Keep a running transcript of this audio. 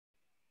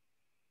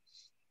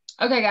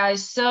Okay,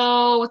 guys,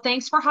 so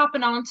thanks for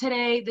hopping on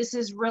today. This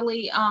is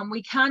really,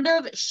 we kind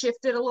of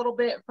shifted a little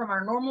bit from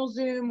our normal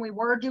Zoom. We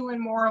were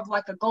doing more of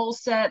like a goal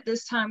set.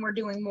 This time we're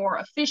doing more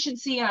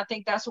efficiency. And I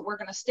think that's what we're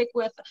going to stick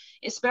with,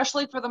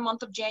 especially for the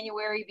month of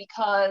January,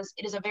 because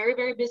it is a very,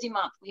 very busy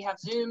month. We have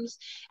Zooms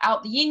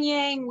out the yin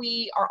yang.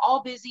 We are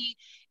all busy.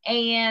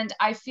 And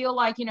I feel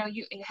like,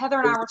 Heather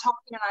and I were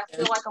talking, and I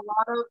feel like a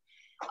lot of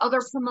other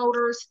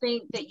promoters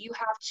think that you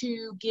have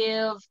to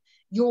give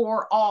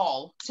your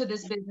all to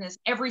this business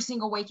every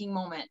single waking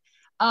moment.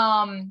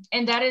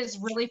 And that is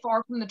really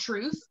far from the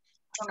truth.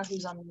 I don't know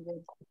who's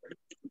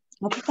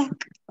unmuted.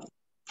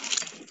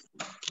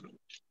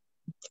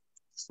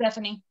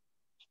 Stephanie.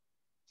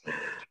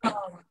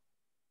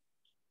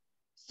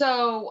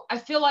 So I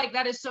feel like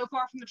that is so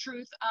far from the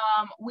truth.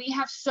 We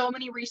have so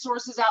many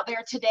resources out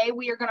there. Today,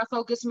 we are going to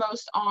focus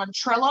most on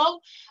Trello.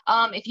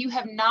 If you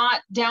have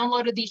not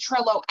downloaded the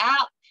Trello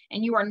app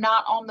and you are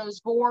not on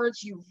those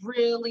boards, you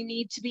really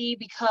need to be,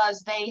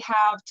 because they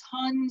have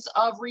tons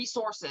of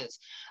resources,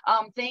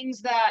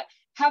 things that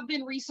have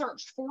been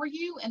researched for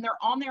you and they're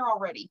on there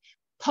already.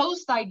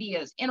 Post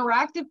ideas,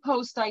 interactive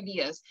post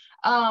ideas,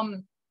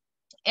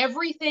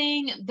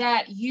 everything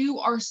that you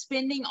are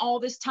spending all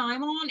this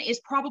time on is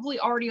probably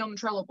already on the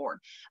Trello board.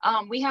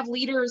 We have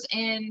leaders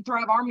in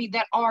Thrive Army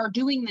that are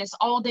doing this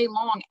all day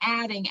long,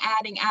 adding.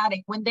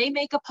 When they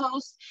make a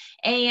post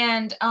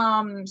and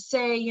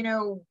say,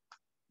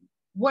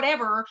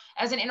 whatever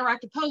as an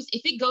interactive post,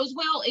 if it goes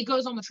well, it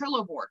goes on the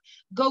Trello board.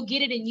 Go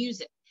get it and use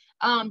it.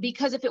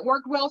 Because if it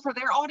worked well for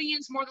their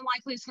audience, more than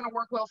likely it's going to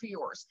work well for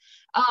yours.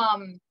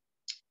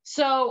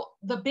 So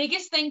the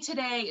biggest thing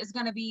today is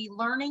going to be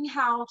learning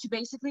how to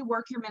basically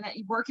work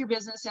your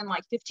business in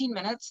like 15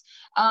 minutes,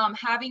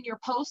 having your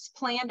posts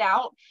planned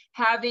out,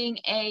 having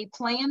a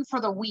plan for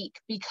the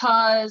week,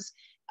 because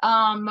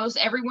most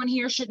everyone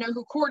here should know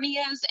who Courtney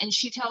is, and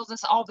she tells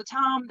us all the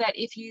time that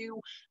if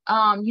you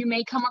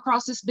may come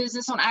across this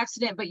business on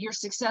accident, but your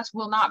success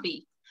will not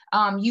be.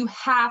 You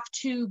have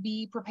to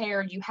be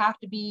prepared. You have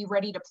to be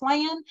ready to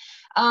plan.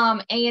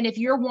 And if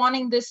you're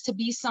wanting this to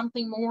be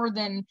something more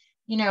than,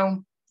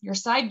 your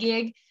side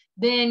gig,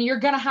 then you're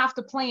going to have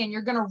to plan.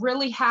 You're going to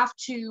really have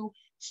to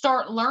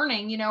start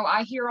learning.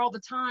 I hear all the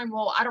time,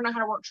 well, I don't know how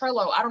to work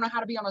Trello. I don't know how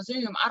to be on a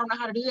Zoom. I don't know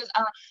how to do this.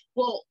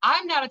 Well,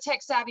 I'm not a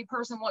tech savvy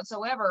person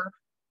whatsoever.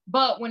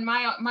 But when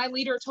my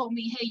leader told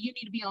me, hey, you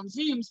need to be on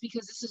Zooms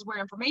because this is where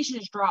information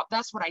is dropped,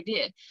 that's what I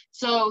did.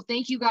 So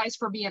thank you guys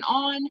for being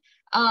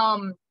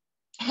on.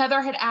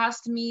 Heather had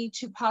asked me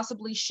to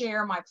possibly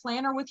share my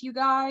planner with you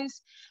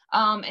guys.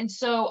 And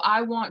so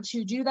I want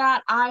to do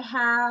that. I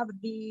have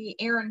the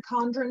Erin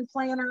Condren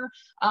planner,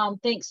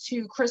 thanks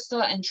to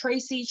Krista and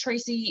Tracy.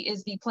 Tracy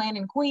is the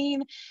planning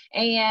queen,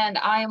 and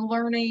I am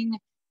learning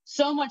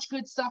so much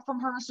good stuff from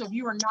her. So if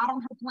you are not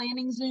on her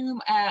planning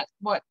Zoom at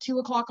 2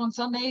 o'clock on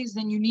Sundays,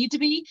 then you need to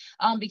be,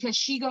 because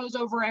she goes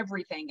over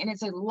everything and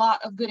it's a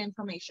lot of good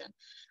information.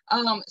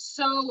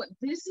 So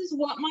this is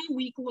what my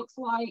week looks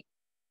like.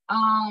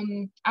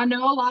 I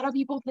know a lot of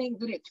people think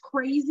that it's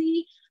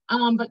crazy,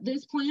 but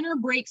this planner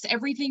breaks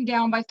everything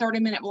down by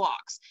 30-minute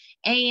blocks.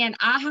 And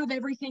I have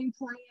everything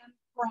planned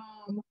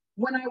from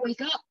when I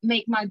wake up,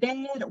 make my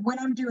bed, when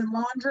I'm doing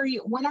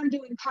laundry, when I'm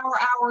doing power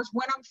hours,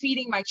 when I'm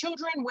feeding my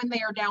children, when they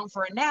are down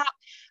for a nap,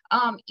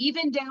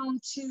 even down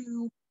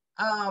to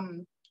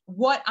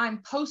what I'm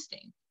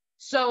posting.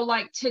 So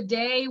like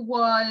today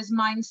was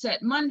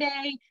Mindset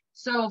Monday.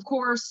 So of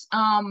course,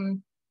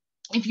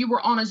 if you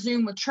were on a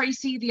Zoom with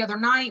Tracy the other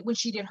night when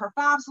she did her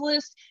fives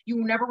list, you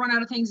will never run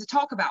out of things to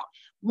talk about.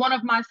 One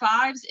of my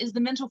fives is the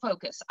mental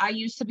focus. I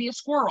used to be a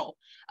squirrel.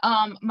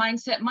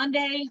 Mindset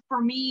Monday for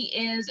me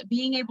is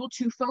being able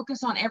to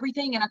focus on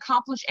everything and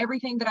accomplish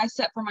everything that I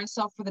set for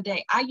myself for the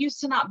day. I used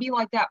to not be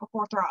like that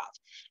before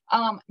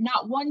Thrive.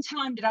 Not one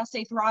time did I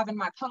say Thrive in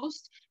my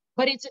post,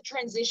 but it's a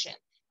transition.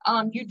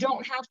 You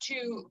don't have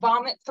to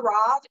vomit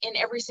Thrive in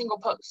every single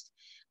post.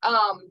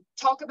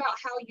 Talk about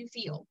how you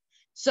feel.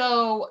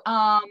 So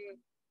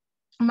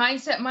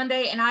Mindset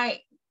Monday, and I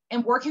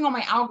am working on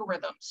my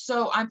algorithm.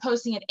 So I'm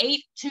posting at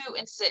 8, 2,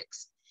 and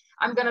 6.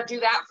 I'm going to do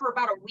that for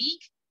about a week,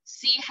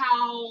 see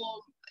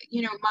how,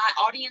 my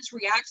audience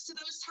reacts to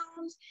those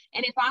times.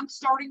 And if I'm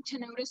starting to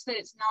notice that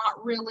it's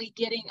not really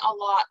getting a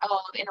lot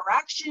of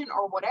interaction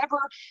or whatever,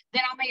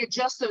 then I may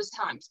adjust those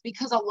times,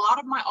 because a lot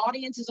of my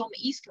audience is on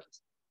the East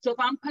Coast. So if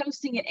I'm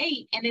posting at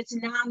 8 and it's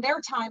 9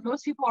 their time,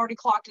 most people already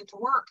clocked into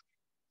work.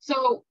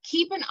 So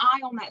keep an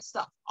eye on that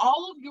stuff.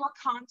 All of your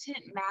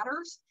content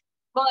matters,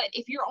 but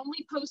if you're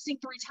only posting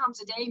 3 times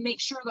a day,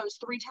 make sure those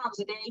 3 times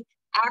a day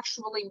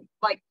actually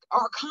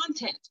are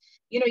content.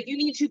 You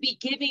need to be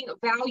giving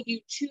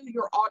value to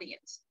your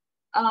audience.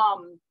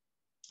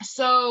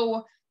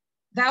 So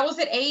that was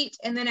at 8.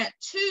 And then at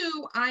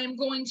 2, I am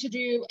going to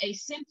do a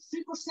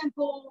super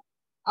simple,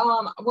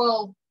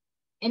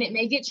 and it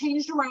may get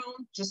changed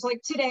around just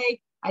like today.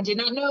 I did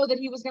not know that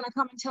he was going to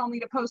come and tell me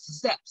to post the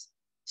steps.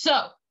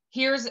 So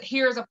here's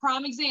a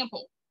prime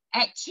example.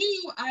 At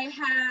 2, I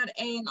had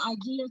an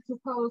idea to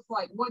post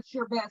what's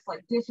your best,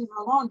 dishes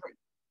or laundry.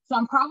 So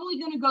I'm probably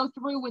going to go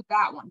through with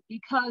that one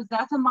because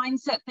that's a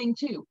mindset thing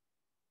too.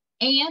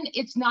 And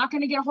it's not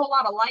going to get a whole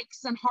lot of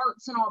likes and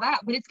hearts and all that,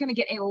 but it's going to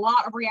get a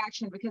lot of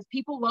reaction because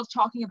people love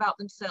talking about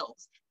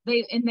themselves.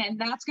 And then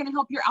that's going to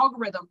help your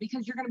algorithm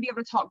because you're going to be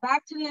able to talk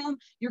back to them.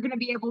 You're going to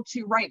be able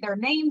to write their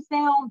names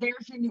down.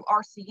 There's your new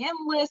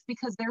RCM list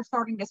because they're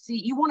starting to see,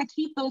 you want to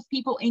keep those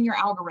people in your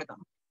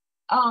algorithm.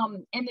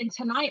 And then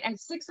tonight at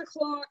 6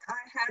 o'clock, I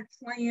had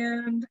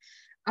planned,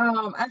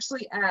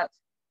 actually at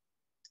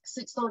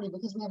 6:30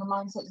 because we have a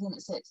mindset Zoom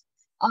at 6.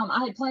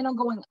 I had planned on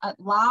going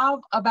live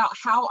about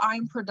how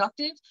I'm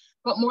productive,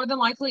 but more than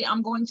likely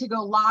I'm going to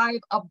go live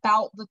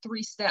about the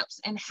 3 steps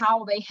and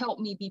how they help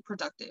me be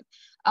productive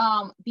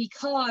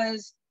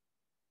because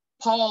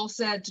Paul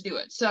said to do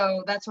it.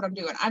 So that's what I'm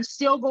doing. I'm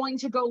still going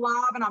to go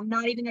live and I'm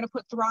not even going to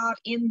put Thrive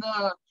in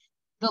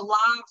the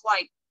live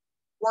like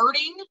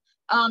wording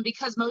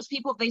because most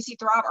people, if they see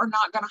Thrive, are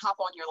not going to hop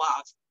on your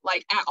live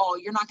like at all.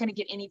 You're not going to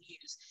get any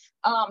views.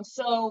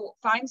 So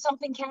find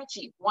something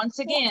catchy. Once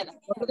again,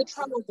 go to the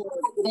Trello board.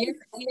 There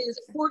is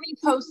Courtney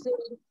posted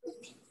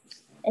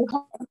a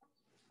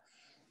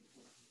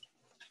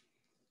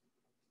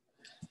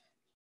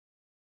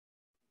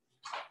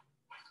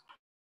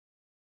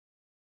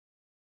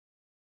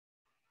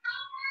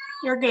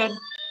You're good.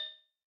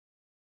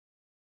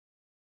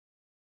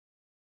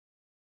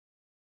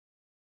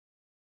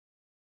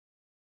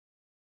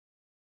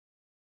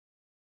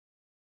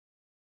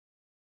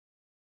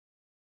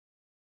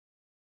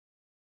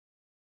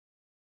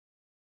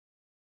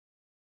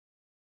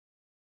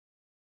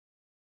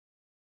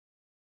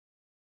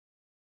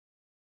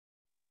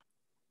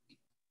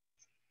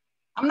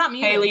 I'm not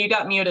muted. Haley, you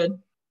got muted.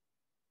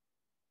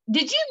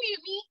 Did you mute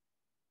me?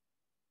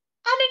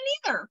 I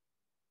didn't either.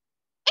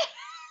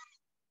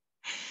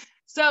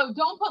 So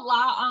don't put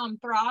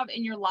Thrive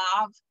in your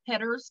live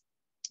headers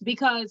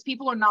because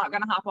people are not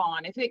going to hop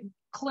on. If it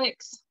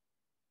clicks,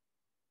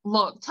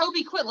 look,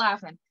 Toby, quit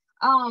laughing.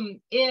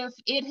 If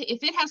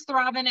it has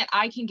Thrive in it,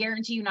 I can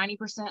guarantee you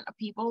 90% of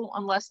people,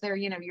 unless they're,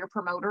 your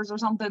promoters or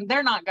something,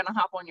 they're not going to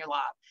hop on your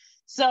live.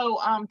 So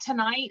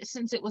tonight,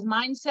 since it was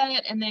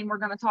mindset, and then we're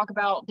going to talk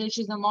about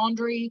dishes and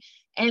laundry,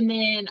 and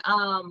then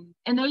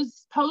and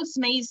those posts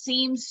may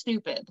seem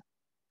stupid,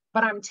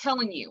 but I'm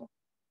telling you,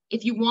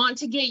 if you want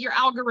to get your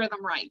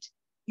algorithm right,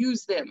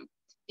 use them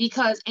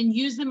and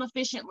use them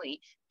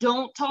efficiently.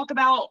 Don't talk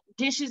about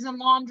dishes and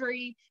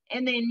laundry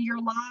and then your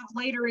live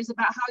later is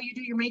about how you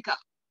do your makeup.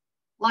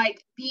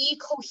 Like, be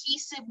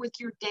cohesive with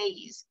your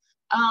days.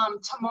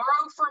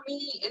 Tomorrow for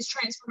me is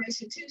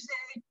Transformation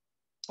Tuesday.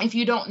 If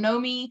you don't know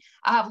me,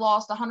 I have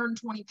lost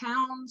 120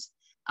 pounds.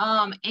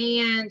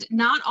 And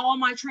not all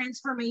my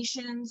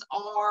transformations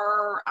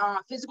are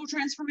physical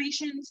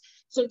transformations.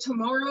 So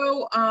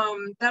tomorrow,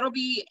 that'll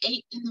be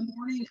 8 in the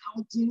morning.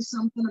 I'll do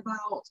something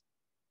about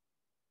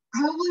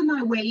probably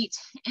my weight.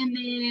 And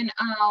then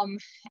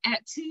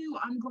at 2,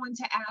 I'm going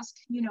to ask,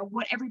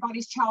 what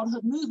everybody's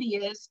childhood movie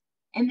is.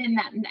 And then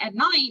at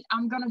night,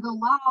 I'm going to go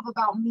live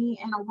about me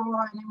and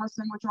Aurora and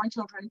Emerson, which are my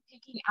children,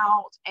 picking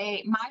out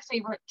my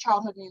favorite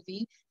childhood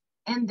movie.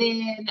 And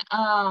then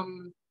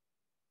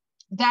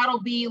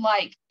that'll be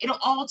like, it'll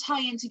all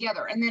tie in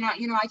together. And then, I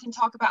can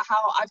talk about how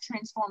I've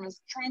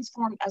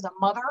transformed as a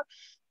mother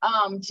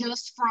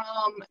just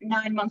from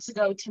 9 months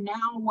ago to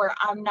now, where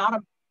I'm not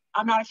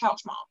a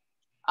couch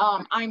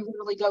mom. I'm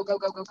literally go, go,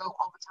 go, go, go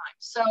all the time.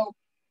 So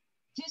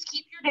just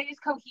keep your days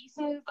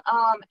cohesive.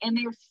 And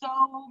there's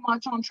so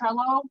much on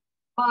Trello,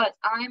 but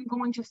I'm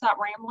going to stop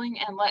rambling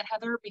and let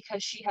Heather,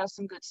 because she has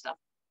some good stuff.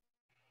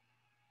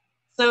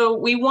 So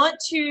we want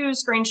to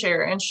screen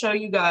share and show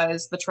you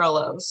guys the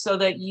Trello so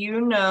that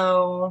you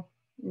know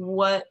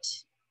what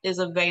is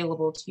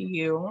available to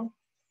you.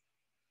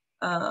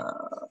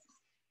 So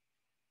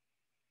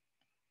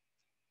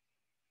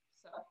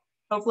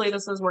hopefully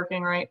this is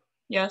working right.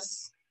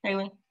 Yes,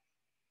 Haley?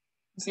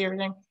 You see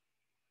everything?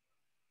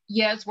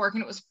 Yeah, it's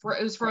working. It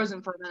was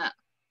frozen for a minute.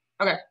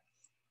 Okay.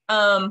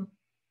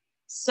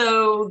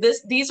 So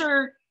these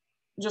are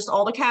just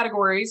all the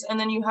categories, and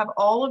then you have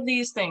all of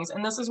these things,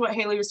 and this is what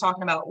Haley was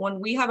talking about.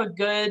 When we have a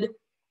good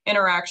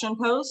interaction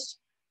post,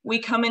 we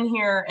come in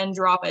here and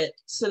drop it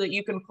so that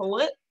you can pull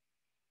it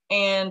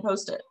and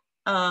post it.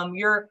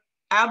 You're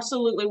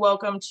absolutely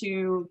welcome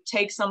to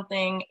take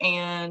something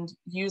and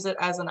use it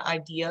as an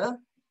idea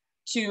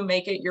to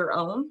make it your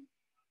own.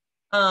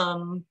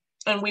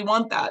 And we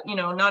want that,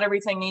 not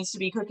everything needs to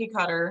be cookie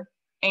cutter.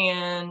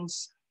 And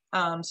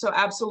so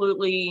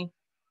absolutely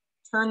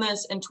turn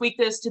this and tweak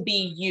this to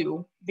be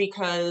you,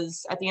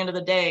 because at the end of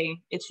the day,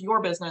 it's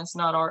your business,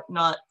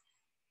 not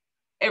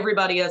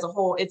everybody as a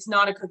whole. It's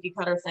not a cookie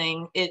cutter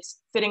thing.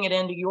 It's fitting it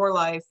into your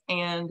life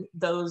and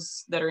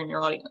those that are in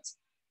your audience.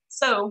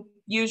 So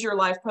use your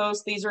live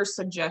post. These are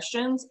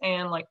suggestions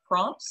and like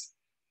prompts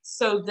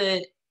so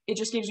that it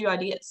just gives you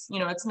ideas.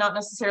 It's not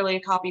necessarily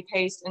a copy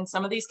paste in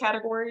some of these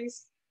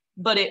categories,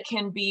 but it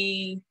can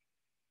be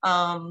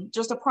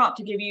just a prompt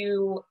to give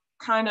you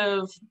kind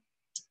of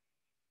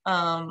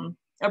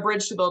a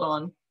bridge to build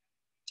on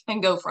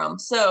and go from.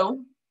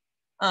 So,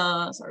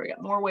 sorry, we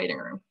got more waiting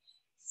room.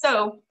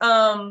 So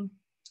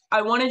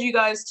I wanted you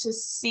guys to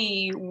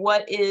see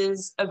what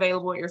is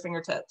available at your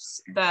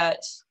fingertips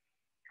that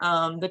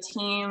the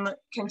team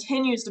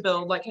continues to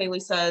build. Like Haley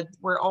said,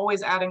 we're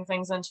always adding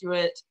things into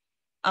it,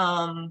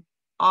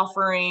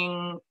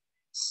 offering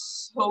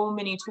so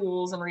many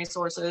tools and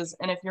resources.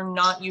 And if you're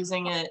not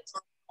using it,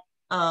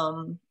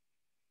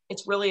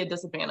 it's really a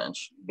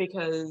disadvantage,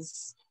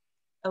 because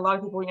a lot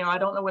of people, you know, I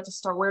don't know what to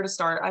start, where to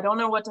start. I don't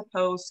know what to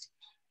post.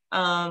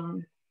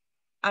 I'm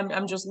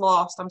just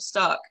lost. I'm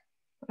stuck.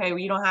 Okay, well,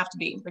 you don't have to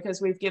be,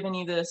 because we've given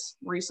you this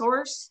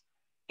resource.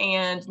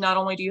 And not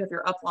only do you have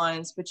your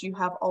uplines, but you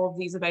have all of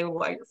these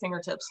available at your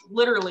fingertips,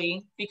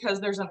 literally, because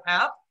there's an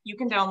app you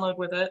can download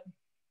with it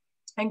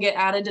and get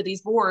added to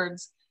these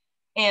boards.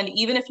 And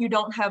even if you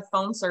don't have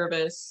phone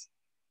service,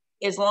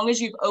 as long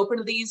as you've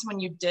opened these when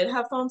you did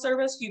have phone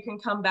service, you can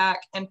come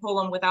back and pull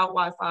them without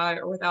Wi-Fi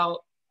or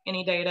without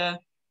any data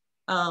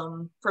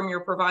from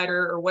your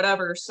provider or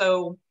whatever.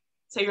 So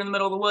say you're in the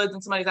middle of the woods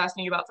and somebody's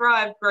asking you about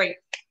Thrive, great.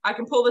 I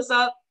can pull this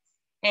up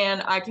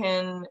and I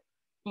can,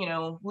 you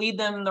know, lead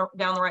them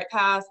down the right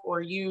path,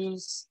 or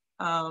use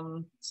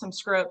some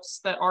scripts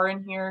that are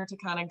in here to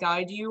kind of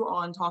guide you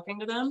on talking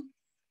to them.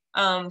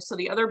 So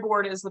the other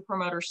board is the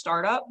promoter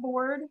startup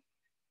board.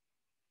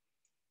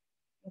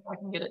 If I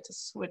can get it to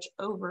switch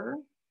over.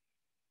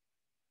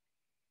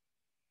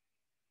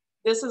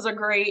 This is a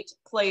great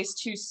place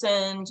to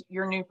send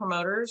your new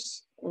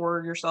promoters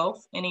or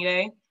yourself any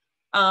day.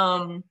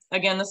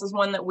 Again, this is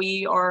one that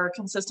we are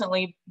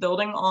consistently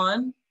building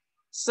on.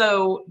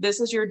 So this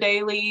is your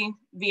daily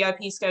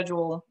VIP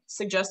schedule,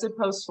 suggested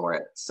posts for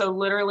it. So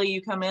literally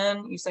you come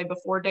in, you say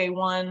before day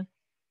one,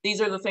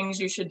 these are the things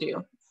you should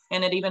do.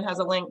 And it even has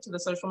a link to the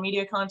social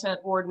media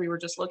content board we were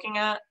just looking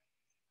at.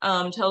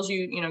 Tells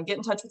you, you know, get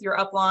in touch with your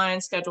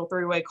upline, schedule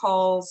three-way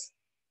calls.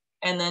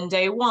 And then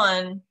day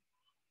one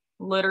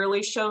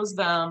literally shows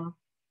them,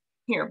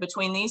 here,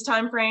 between these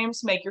time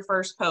frames, make your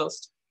first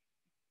post.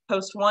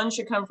 Post one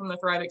should come from the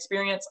Thrive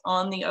experience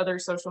on the other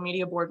social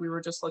media board we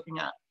were just looking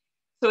at.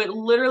 So it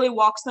literally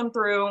walks them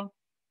through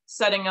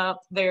setting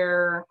up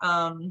their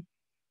Payoneer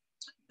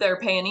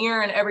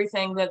and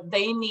everything that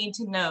they need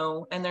to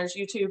know. And there's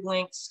YouTube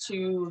links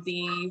to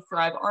the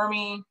Thrive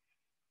Army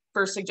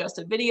for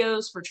suggested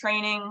videos, for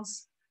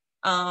trainings.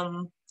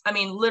 I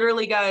mean,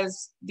 literally,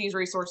 guys, these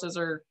resources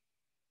are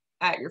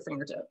at your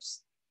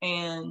fingertips.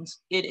 And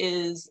it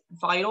is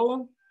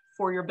vital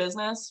for your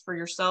business, for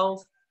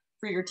yourself,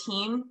 for your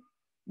team,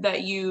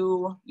 that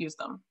you use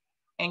them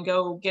and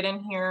go get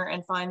in here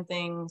and find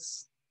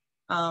things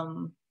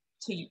to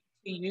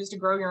use to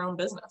grow your own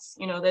business.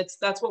 You know,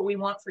 that's what we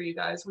want for you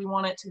guys. We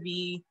want it to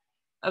be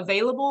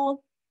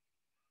available,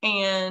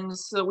 and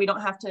so we don't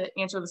have to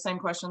answer the same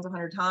questions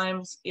 100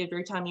 times.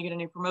 Every time you get a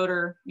new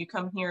promoter, you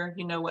come here,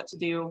 you know what to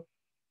do,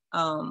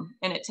 and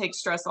it takes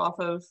stress off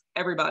of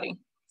everybody,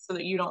 so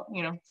that you don't,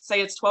 you know, say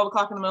it's 12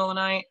 o'clock in the middle of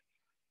the night,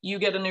 you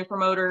get a new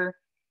promoter,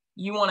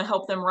 you want to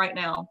help them right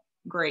now,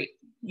 great.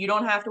 You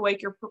don't have to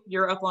wake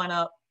your upline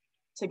up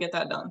to get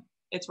that done.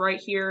 It's right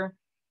here.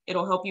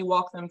 It'll help you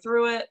walk them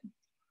through it.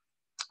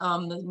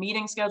 The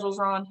meeting schedules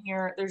are on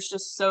here. There's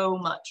just so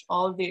much.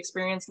 All of the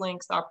experience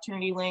links, the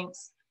opportunity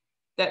links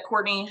that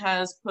Courtney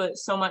has put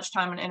so much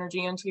time and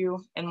energy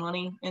into and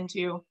money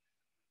into,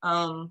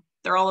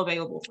 they're all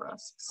available for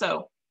us.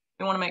 So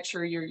we want to make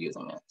sure you're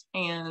using it.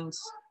 And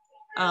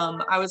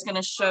I was going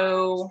to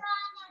show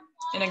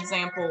an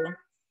example.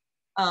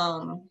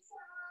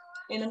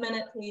 In a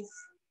minute, please.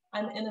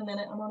 I'm in a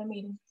minute. I'm on a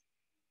meeting.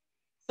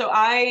 So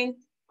I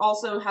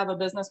also have a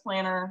business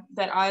planner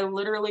that I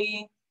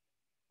literally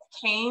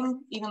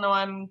came, even though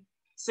I'm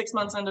 6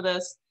 months into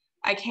this,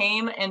 I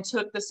came and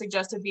took the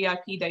suggested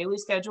VIP daily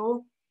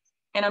schedule,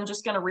 and I'm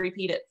just going to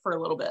repeat it for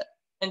a little bit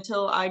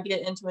until I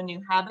get into a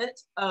new habit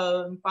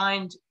of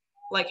find,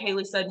 like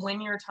Haley said,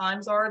 when your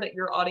times are that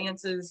your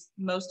audience is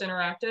most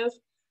interactive.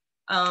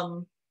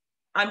 I'm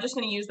just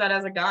going to use that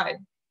as a guide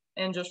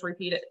and just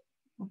repeat it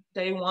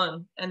day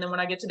one. And then when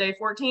I get to day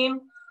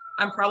 14,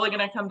 I'm probably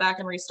going to come back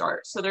and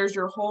restart. So there's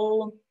your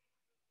whole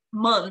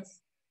month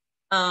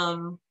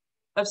of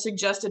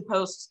suggested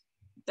posts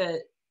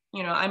that,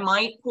 you know, I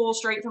might pull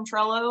straight from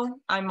Trello.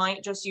 I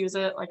might just use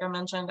it, like I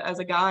mentioned, as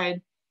a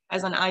guide,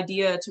 as an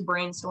idea to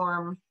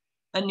brainstorm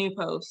a new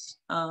post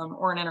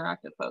or an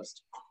interactive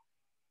post.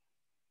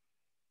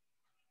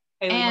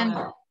 Haley, and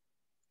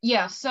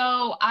yeah,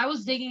 so I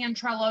was digging in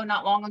Trello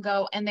not long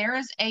ago, and there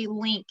is a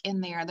link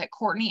in there that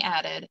Courtney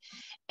added.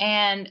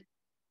 And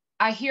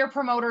I hear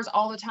promoters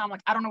all the time,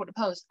 like, I don't know what to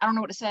post. I don't know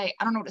what to say.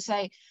 I don't know what to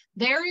say.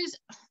 There is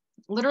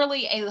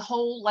literally a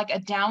whole, like a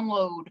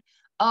download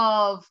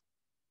of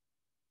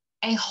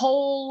a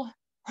whole,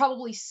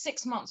 probably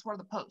 6 months worth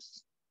of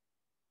posts.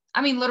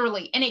 I mean,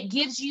 literally, and it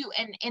gives you,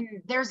 and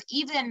there's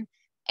even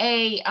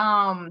a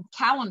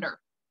calendar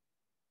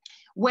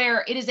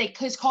where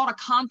it's called a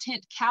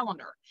content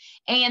calendar.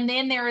 And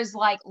then there is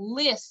like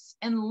lists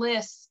and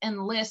lists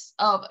and lists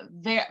of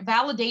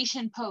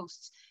validation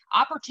posts,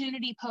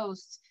 opportunity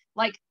posts,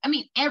 like, I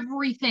mean,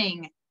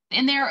 everything.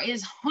 And there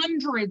is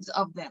hundreds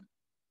of them.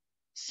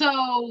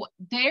 So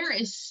there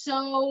is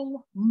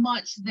so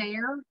much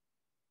there.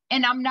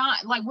 And I'm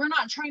not like, we're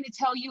not trying to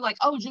tell you like,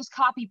 oh, just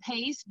copy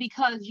paste,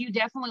 because you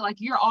definitely, like,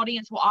 your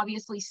audience will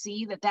obviously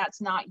see that that's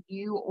not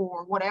you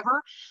or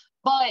whatever.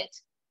 But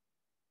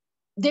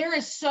there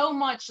is so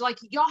much, like,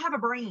 y'all have a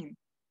brain.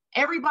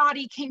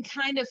 Everybody can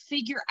kind of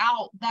figure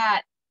out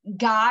that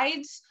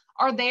guides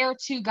are there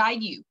to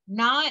guide you,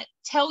 not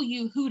tell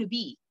you who to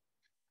be.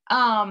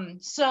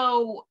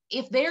 So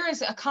if there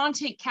is a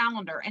content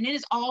calendar and it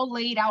is all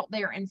laid out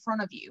there in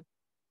front of you,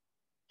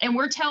 and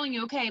we're telling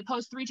you, okay,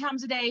 post 3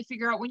 times a day,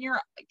 figure out when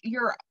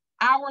your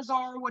hours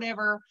are,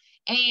 whatever,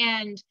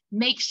 and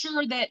make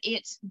sure that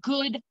it's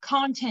good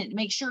content.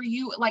 Make sure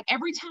you, like,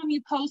 every time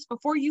you post,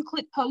 before you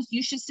click post,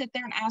 you should sit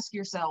there and ask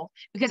yourself,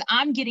 because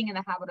I'm getting in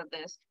the habit of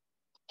this,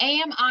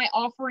 am I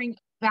offering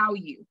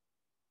value?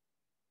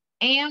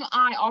 Am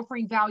I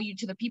offering value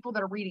to the people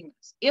that are reading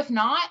this? If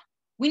not,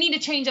 we need to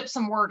change up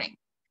some wording,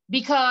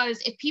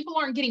 because if people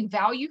aren't getting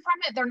value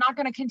from it, they're not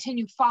going to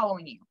continue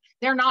following you.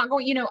 They're not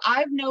going,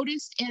 I've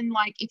noticed in,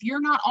 like, if you're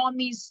not on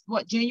these,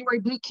 January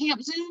boot camp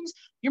Zooms,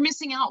 you're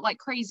missing out like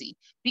crazy,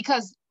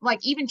 because, like,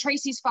 even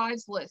Tracy's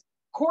fives list,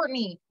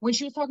 Courtney, when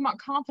she was talking about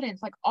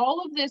confidence, like,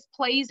 all of this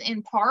plays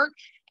in part.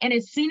 And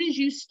as soon as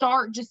you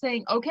start just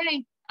saying,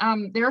 okay,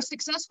 they're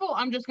successful,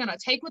 I'm just going to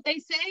take what they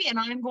say and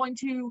I'm going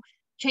to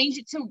change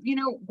it to,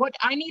 what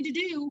I need to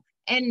do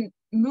and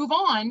move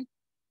on,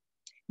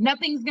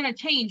 nothing's going to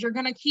change. You're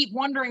going to keep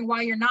wondering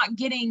why you're not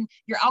getting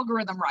your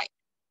algorithm right.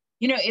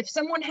 If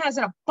someone has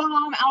a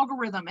bomb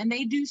algorithm and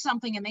they do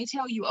something and they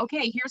tell you,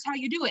 okay, here's how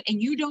you do it, and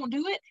you don't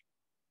do it,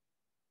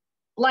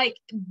 like,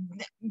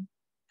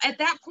 at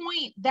that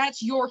point,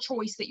 that's your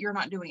choice that you're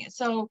not doing it.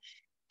 So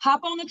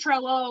hop on the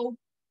Trello,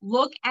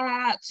 look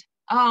at,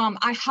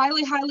 I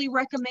highly, highly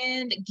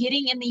recommend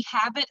getting in the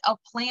habit of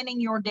planning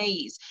your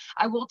days.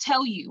 I will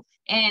tell you,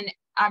 and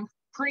I'm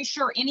pretty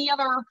sure any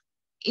other,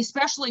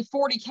 especially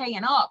 40K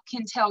and up,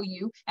 can tell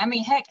you. I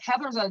mean, heck,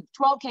 Heather's a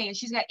 12K and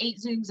she's got 8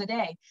 Zooms a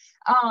day.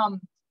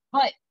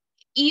 But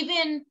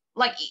even,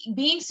 like,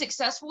 being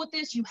successful with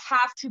this, you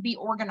have to be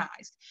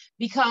organized,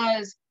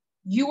 because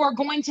you are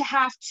going to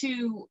have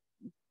to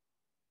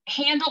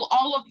handle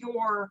all of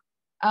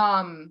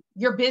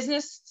your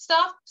business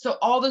stuff. So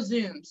all the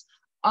Zooms,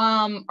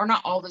 or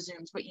not all the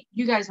Zooms, but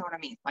you guys know what I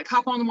mean. Like,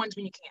 hop on the ones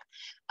when you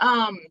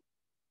can.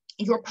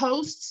 Your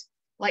posts,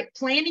 like,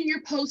 planning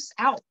your posts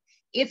out.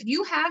 If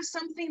you have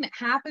something that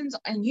happens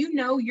and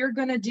you're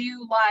gonna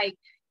do like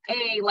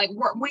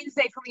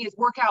Wednesday for me is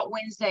workout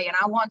Wednesday, and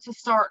I want to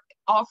start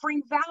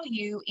offering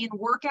value in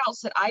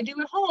workouts that I do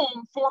at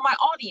home for my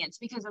audience,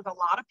 because there's a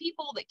lot of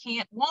people that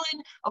can't, one,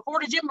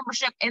 afford a gym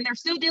membership, and they're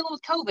still dealing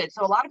with COVID.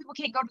 So a lot of people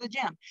can't go to the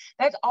gym.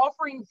 That's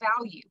offering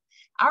value.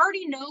 I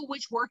already know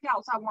which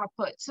workouts I want to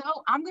put. So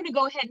I'm going to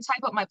go ahead and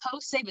type up my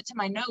post, save it to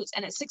my notes.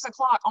 And at 6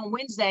 o'clock on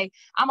Wednesday,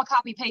 I'm going to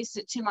copy paste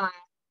it to my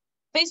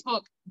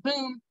Facebook,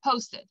 boom,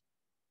 posted.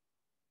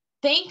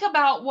 Think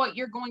about what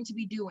you're going to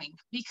be doing,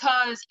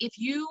 because if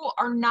you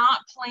are not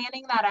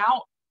planning that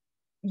out,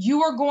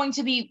 you are going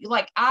to be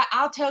like,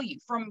 I'll tell you,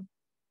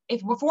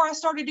 before I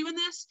started doing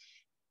this,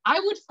 I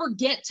would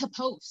forget to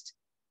post.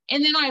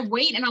 And then I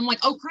wait and I'm like,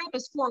 oh crap,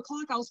 it's 4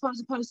 o'clock. I was supposed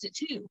to post it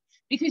too,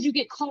 because you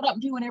get caught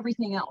up doing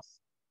everything else.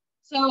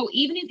 So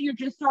even if you're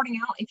just starting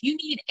out, if you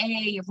need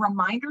a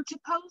reminder to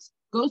post,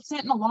 go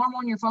set an alarm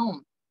on your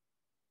phone.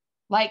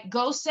 Like,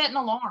 go set an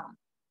alarm.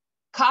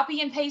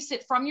 Copy and paste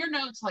it from your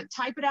notes, like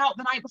type it out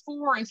the night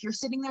before if you're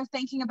sitting there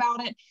thinking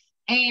about it,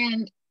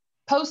 and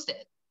post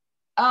it.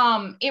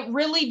 It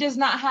really does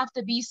not have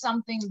to be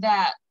something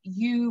that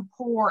you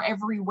pour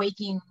every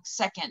waking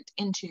second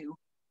into,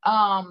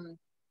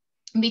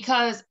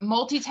 because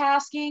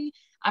multitasking,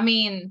 I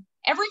mean,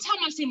 every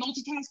time I see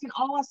multitasking,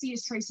 all I see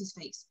is Tracy's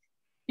face,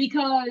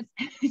 because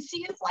she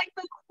is like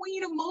the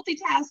queen of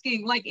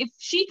multitasking. Like, if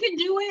she can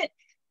do it,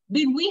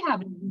 then we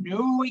have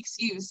no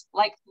excuse,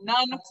 like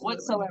none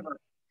whatsoever.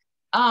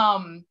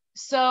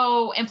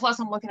 So, and plus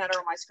I'm looking at her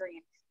on my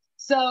screen.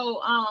 So,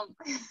 I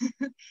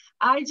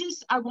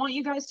want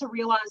you guys to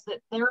realize that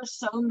there are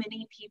so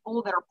many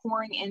people that are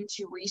pouring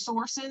into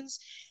resources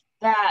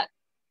that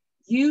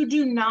you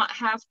do not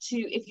have to,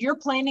 if you're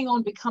planning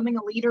on becoming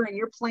a leader and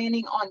you're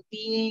planning on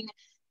being,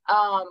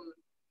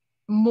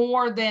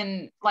 more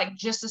than like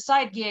just a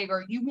side gig,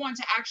 or you want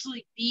to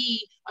actually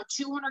be a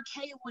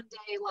 200K one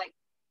day, like,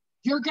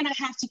 you're going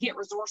to have to get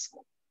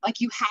resourceful.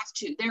 Like, you have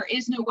to. There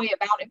is no way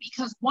about it,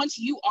 because once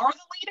you are the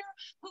leader,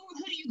 who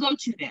do you go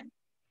to then?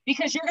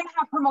 Because you're going to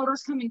have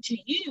promoters coming to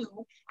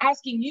you,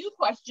 asking you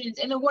questions,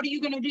 and then what are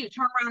you going to do?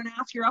 Turn around and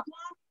ask your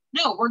upline?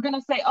 No, we're going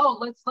to say, oh,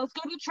 let's go to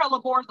the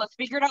Trello board. Let's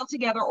figure it out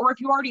together. Or if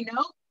you already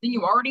know, then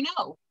you already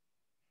know.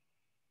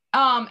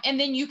 And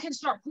then you can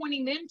start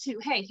pointing them to,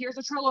 hey, here's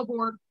a Trello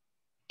board.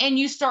 And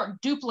you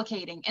start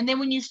duplicating. And then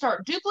when you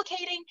start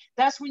duplicating,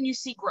 that's when you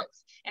see growth.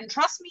 And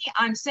trust me,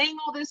 I'm saying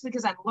all this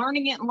because I'm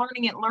learning it. And I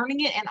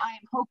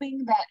am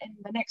hoping that in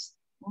the next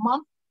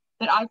month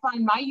that I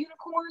find my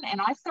unicorn and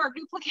I start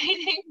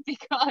duplicating,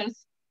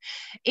 because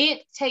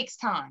it takes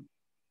time.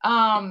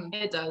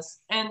 It does.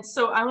 And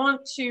so I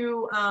want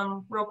to,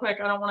 real quick,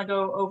 I don't want to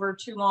go over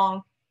too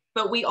long,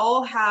 but we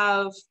all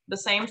have the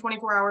same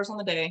 24 hours on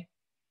the day,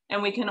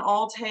 and we can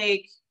all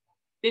take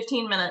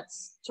 15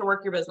 minutes to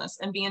work your business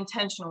and be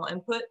intentional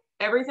and put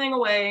everything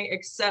away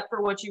except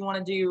for what you want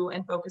to do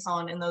and focus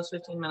on in those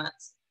 15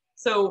 minutes.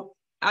 So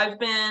I've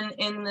been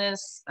in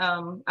this,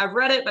 I've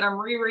read it, but I'm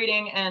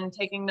rereading and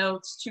taking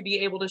notes to be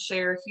able to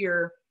share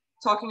here,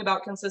 talking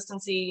about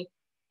consistency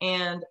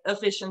and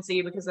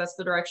efficiency, because that's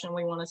the direction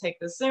we want to take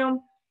this Zoom.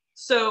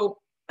 So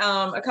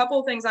a couple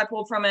of things I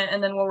pulled from it,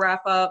 and then we'll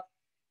wrap up.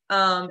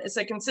 It's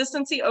a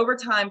consistency over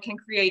time can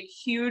create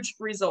huge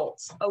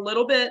results. A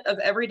little bit of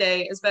every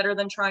day is better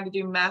than trying to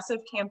do massive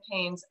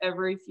campaigns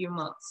every few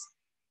months.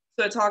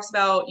 So it talks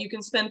about you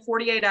can spend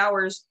 48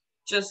 hours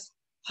just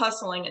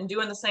hustling and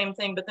doing the same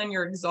thing, but then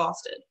you're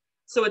exhausted.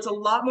 So it's a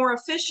lot more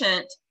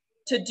efficient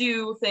to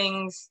do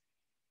things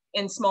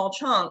in small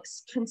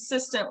chunks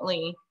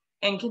consistently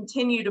and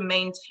continue to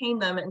maintain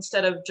them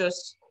instead of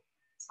just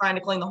trying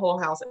to clean the whole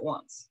house at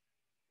once,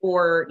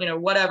 or, you know,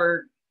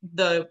 whatever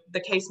the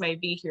case may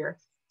be here.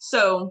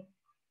 So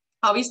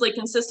obviously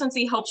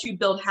consistency helps you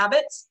build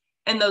habits,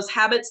 and those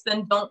habits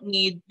then don't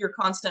need your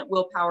constant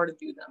willpower to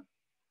do them.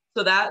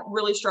 So that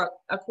really struck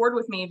a chord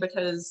with me,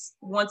 because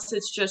once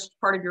it's just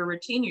part of your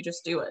routine, you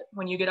just do it.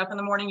 When you get up in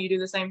the morning, you do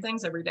the same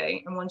things every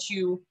day. And once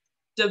you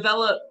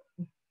develop,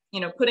 you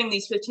know, putting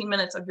these 15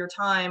 minutes of your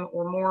time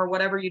or more,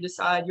 whatever you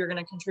decide you're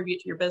going to contribute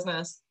to your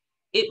business,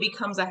 it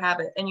becomes a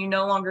habit, and you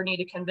no longer need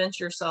to convince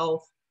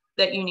yourself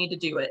that you need to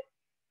do it.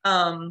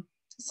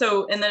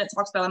 So, and then it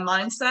talks about a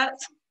mindset,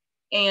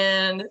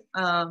 and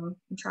I'm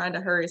trying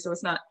to hurry so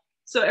it's not.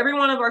 So every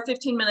one of our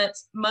 15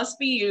 minutes must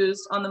be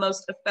used on the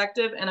most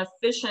effective and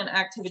efficient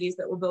activities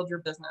that will build your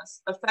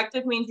business.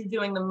 Effective means you're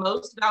doing the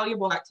most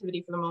valuable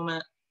activity for the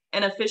moment,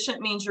 and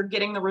efficient means you're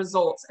getting the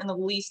results in the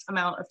least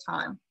amount of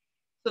time.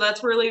 So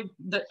that's really,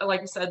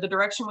 like I said, the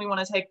direction we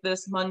want to take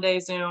this Monday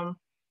Zoom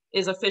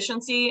is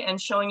efficiency,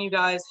 and showing you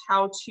guys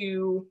how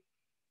to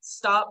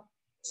stop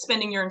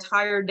spending your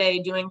entire day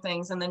doing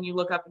things and then you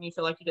look up and you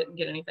feel like you didn't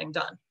get anything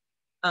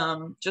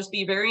done. Just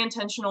be very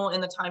intentional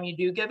in the time you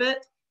do give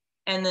it,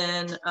 and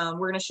then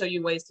we're going to show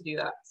you ways to do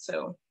that.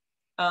 So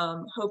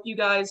hope you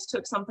guys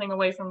took something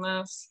away from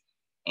this,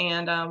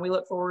 and we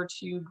look forward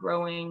to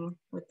growing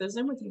with the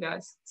Zoom with you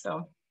guys.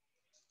 So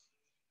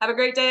have a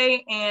great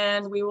day,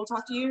 and we will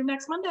talk to you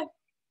next Monday.